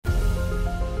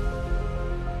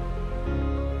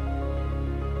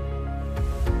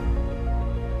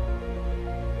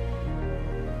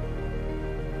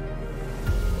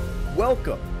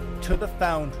Welcome to The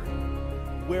Foundry,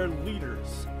 where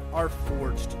leaders are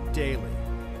forged daily.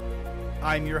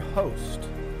 I'm your host,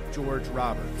 George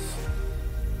Roberts.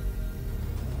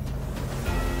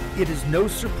 It is no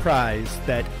surprise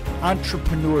that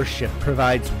entrepreneurship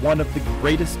provides one of the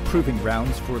greatest proving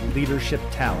grounds for leadership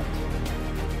talent.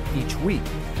 Each week,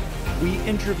 we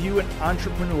interview an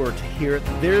entrepreneur to hear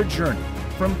their journey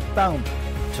from founder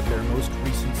to their most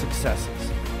recent successes.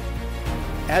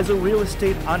 As a real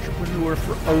estate entrepreneur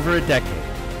for over a decade,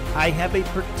 I have a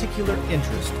particular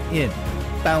interest in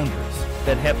founders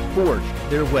that have forged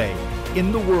their way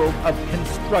in the world of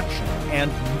construction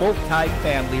and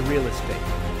multifamily real estate.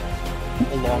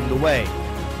 Along the way,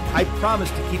 I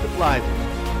promise to keep it lively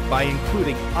by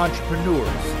including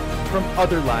entrepreneurs from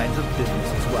other lines of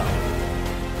business as well.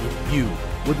 If you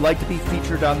would like to be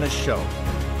featured on this show,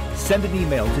 send an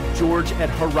email to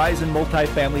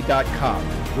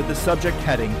george@horizonmultifamily.com with the subject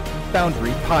heading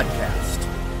Foundry Podcast.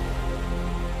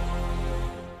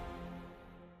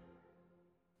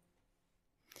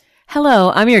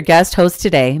 Hello, I'm your guest host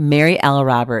today, Mary L.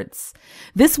 Roberts.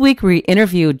 This week we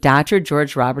interview Dr.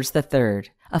 George Roberts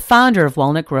III, a founder of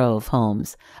Walnut Grove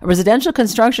Homes, a residential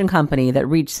construction company that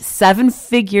reached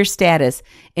seven-figure status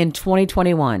in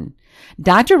 2021.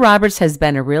 Dr. Roberts has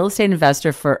been a real estate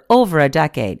investor for over a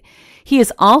decade. He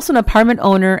is also an apartment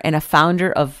owner and a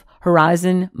founder of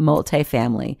Horizon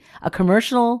Multifamily, a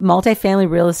commercial multifamily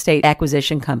real estate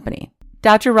acquisition company.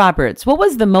 Dr. Roberts, what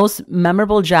was the most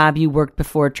memorable job you worked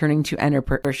before turning to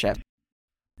entrepreneurship?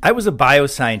 I was a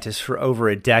bioscientist for over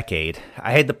a decade.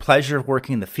 I had the pleasure of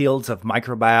working in the fields of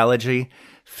microbiology,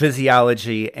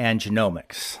 physiology, and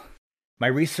genomics. My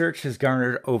research has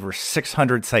garnered over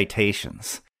 600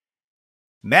 citations.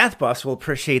 Math buffs will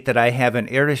appreciate that I have an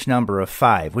Erdős number of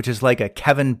 5, which is like a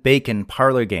Kevin Bacon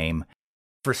parlor game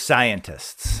for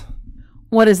scientists.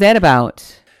 What is that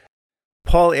about?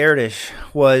 Paul Erdős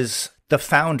was the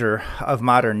founder of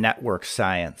modern network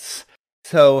science.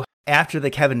 So after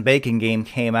the Kevin Bacon game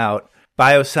came out,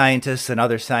 bioscientists and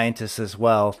other scientists as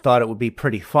well thought it would be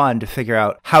pretty fun to figure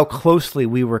out how closely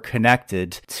we were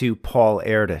connected to Paul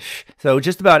Erdős. So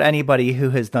just about anybody who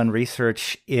has done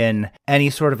research in any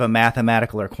sort of a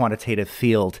mathematical or quantitative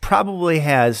field probably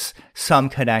has some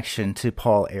connection to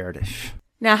Paul Erdős.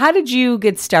 Now, how did you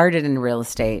get started in real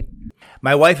estate?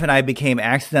 My wife and I became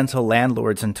accidental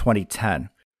landlords in 2010.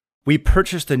 We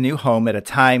purchased a new home at a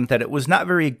time that it was not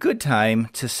very good time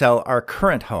to sell our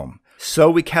current home.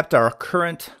 So we kept our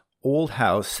current old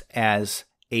house as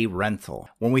a rental.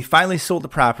 When we finally sold the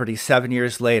property 7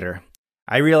 years later,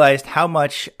 I realized how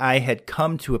much I had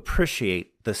come to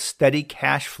appreciate the steady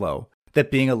cash flow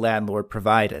that being a landlord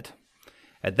provided.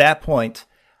 At that point,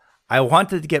 I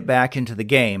wanted to get back into the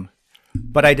game,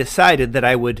 but I decided that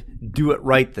I would do it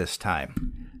right this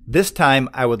time. This time,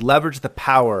 I would leverage the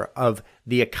power of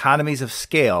the economies of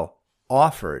scale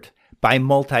offered by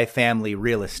multifamily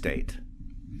real estate.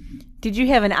 Did you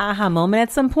have an aha moment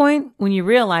at some point when you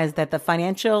realized that the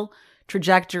financial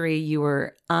trajectory you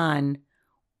were on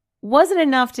wasn't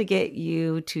enough to get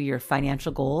you to your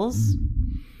financial goals?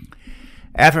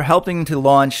 After helping to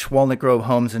launch Walnut Grove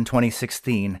Homes in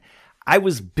 2016, I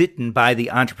was bitten by the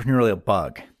entrepreneurial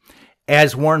bug.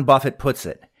 As Warren Buffett puts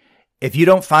it, if you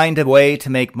don't find a way to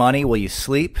make money while you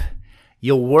sleep,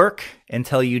 you'll work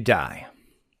until you die.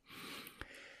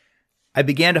 I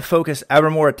began to focus ever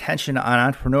more attention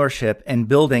on entrepreneurship and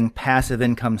building passive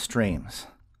income streams.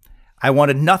 I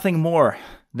wanted nothing more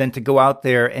than to go out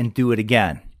there and do it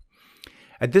again.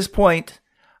 At this point,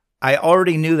 I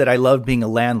already knew that I loved being a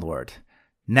landlord.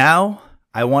 Now,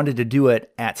 I wanted to do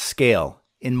it at scale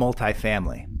in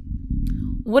multifamily.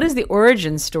 What is the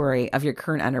origin story of your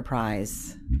current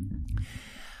enterprise?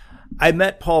 I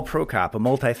met Paul Prokop, a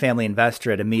multifamily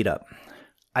investor, at a meetup.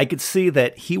 I could see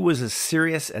that he was as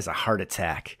serious as a heart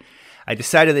attack. I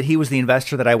decided that he was the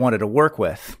investor that I wanted to work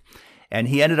with, and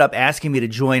he ended up asking me to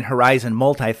join Horizon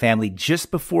Multifamily just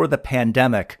before the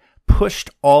pandemic pushed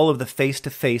all of the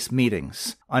face-to-face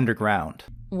meetings underground.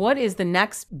 What is the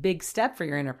next big step for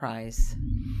your enterprise?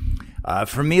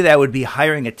 For me, that would be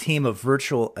hiring a team of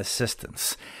virtual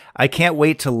assistants. I can't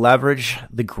wait to leverage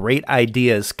the great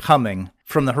ideas coming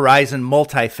from the Horizon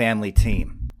Multifamily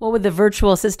team. What would the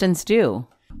virtual assistants do?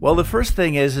 Well, the first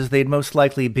thing is they'd most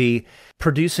likely be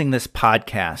producing this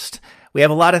podcast. We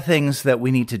have a lot of things that we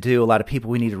need to do, a lot of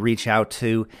people we need to reach out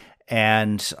to,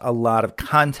 and a lot of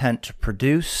content to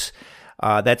produce.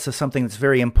 That's something that's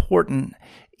very important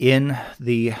in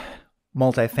the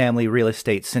multifamily real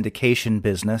estate syndication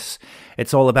business.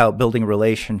 It's all about building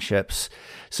relationships.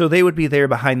 So they would be there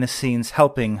behind the scenes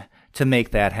helping to make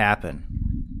that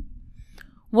happen.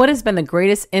 What has been the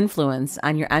greatest influence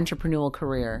on your entrepreneurial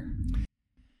career?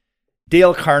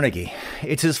 Dale Carnegie.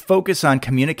 It's his focus on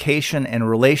communication and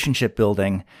relationship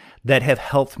building that have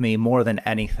helped me more than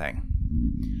anything.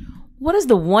 What is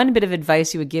the one bit of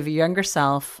advice you would give your younger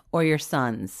self or your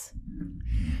sons?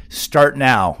 Start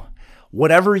now.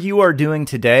 Whatever you are doing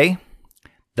today,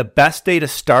 the best day to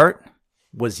start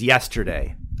was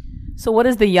yesterday. So what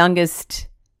is the youngest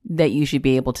that you should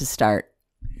be able to start?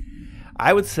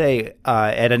 I would say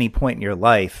at any point in your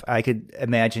life, I could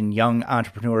imagine young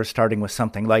entrepreneurs starting with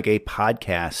something like a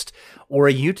podcast or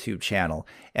a YouTube channel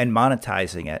and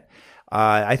monetizing it.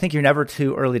 I think you're never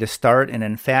too early to start. And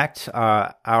in fact,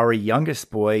 our youngest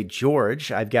boy,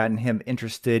 George, I've gotten him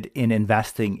interested in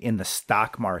investing in the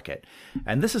stock market.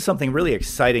 And this is something really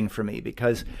exciting for me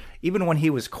because even when he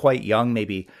was quite young,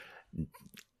 maybe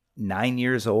 9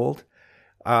 years old,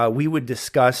 we would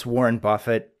discuss Warren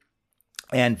Buffett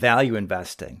and value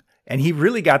investing. And he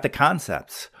really got the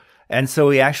concepts. And so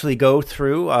we actually go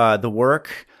through the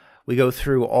work. We go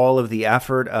through all of the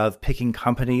effort of picking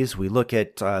companies. We look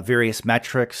at various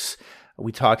metrics.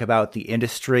 We talk about the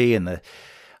industry and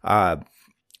the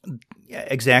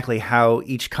exactly how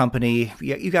each company,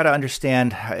 you got to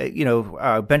understand,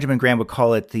 Benjamin Graham would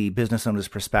call it the business owner's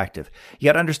perspective. You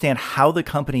got to understand how the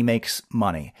company makes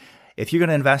money. If you're going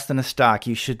to invest in a stock,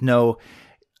 you should know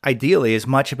ideally as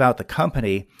much about the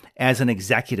company as an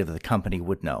executive of the company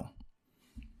would know.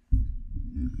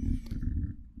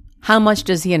 How much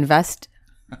does he invest?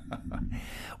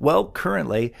 Well,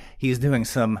 currently he's doing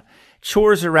some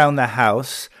chores around the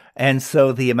house, and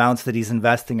so the amounts that he's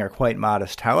investing are quite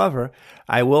modest. However,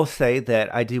 I will say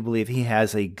that I do believe he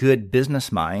has a good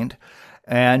business mind,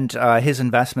 and his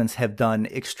investments have done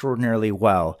extraordinarily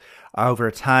well. Over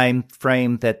a time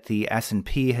frame that the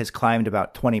S&P has climbed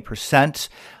about 20%.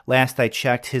 Last I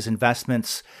checked, his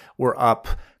investments were up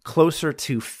closer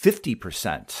to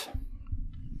 50%.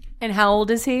 And how old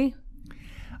is he?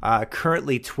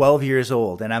 Currently 12 years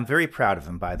old, and I'm very proud of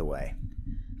him, by the way.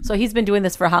 So he's been doing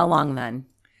this for how long then?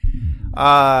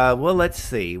 Well, let's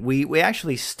see. We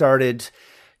actually started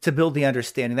to build the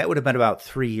understanding. That would have been about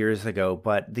 3 years ago,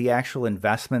 but the actual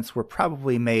investments were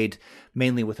probably made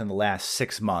mainly within the last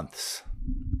 6 months.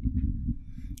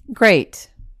 Great.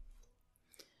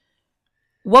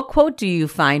 What quote do you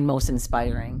find most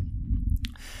inspiring?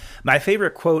 My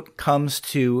favorite quote comes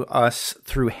to us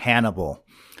through Hannibal,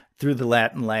 through the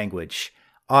Latin language.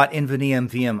 Aut inveniam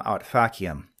viam aut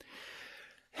faciem.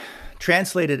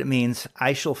 Translated, it means,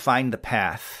 I shall find the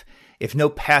path. If no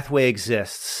pathway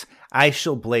exists, I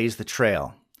shall blaze the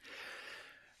trail.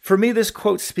 For me, this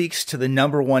quote speaks to the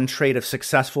number one trait of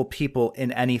successful people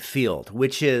in any field,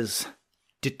 which is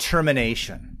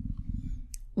determination.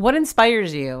 What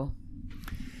inspires you?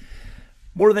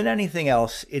 More than anything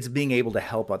else, it's being able to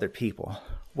help other people,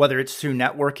 whether it's through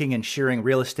networking and sharing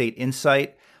real estate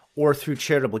insight or through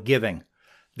charitable giving.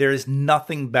 There is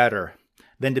nothing better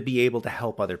than to be able to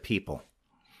help other people.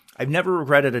 I've never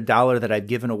regretted a dollar that I've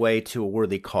given away to a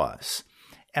worthy cause.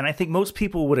 And I think most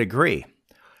people would agree.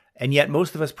 And yet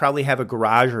most of us probably have a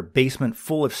garage or basement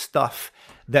full of stuff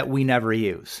that we never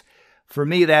use. For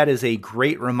me, that is a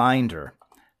great reminder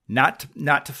not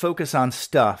to focus on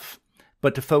stuff,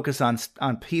 but to focus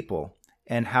on people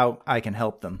and how I can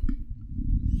help them.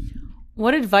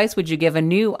 What advice would you give a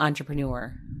new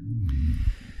entrepreneur?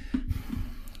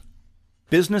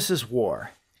 Business is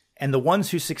war, and the ones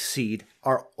who succeed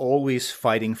are always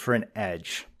fighting for an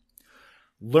edge.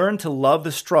 Learn to love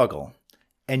the struggle,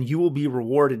 and you will be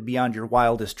rewarded beyond your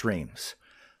wildest dreams.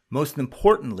 Most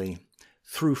importantly,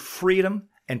 through freedom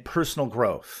and personal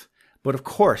growth, but of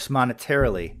course,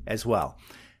 monetarily as well.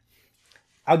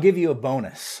 I'll give you a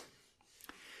bonus.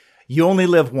 You only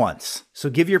live once, so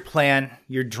give your plan,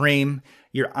 your dream,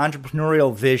 your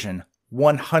entrepreneurial vision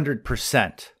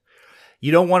 100%.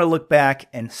 You don't want to look back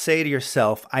and say to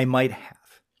yourself, I might have.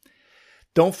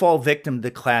 Don't fall victim to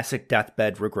the classic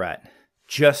deathbed regret.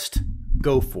 Just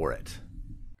go for it.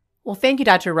 Well, thank you,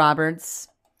 Dr. Roberts.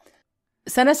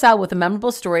 Send us out with a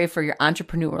memorable story for your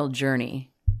entrepreneurial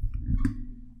journey.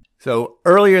 So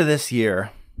earlier this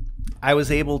year, I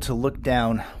was able to look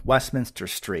down Westminster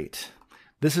Street.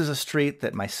 This is a street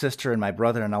that my sister and my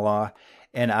brother-in-law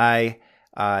and I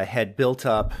had built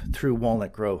up through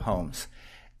Walnut Grove Homes.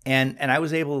 And I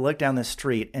was able to look down the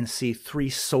street and see 3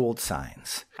 sold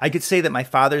signs. I could say that my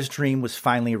father's dream was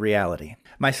finally reality.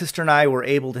 My sister and I were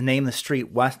able to name the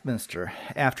street Westminster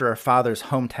after our father's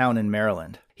hometown in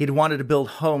Maryland. He'd wanted to build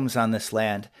homes on this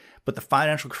land, but the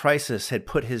financial crisis had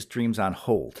put his dreams on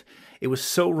hold. It was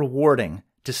so rewarding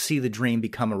to see the dream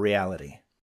become a reality.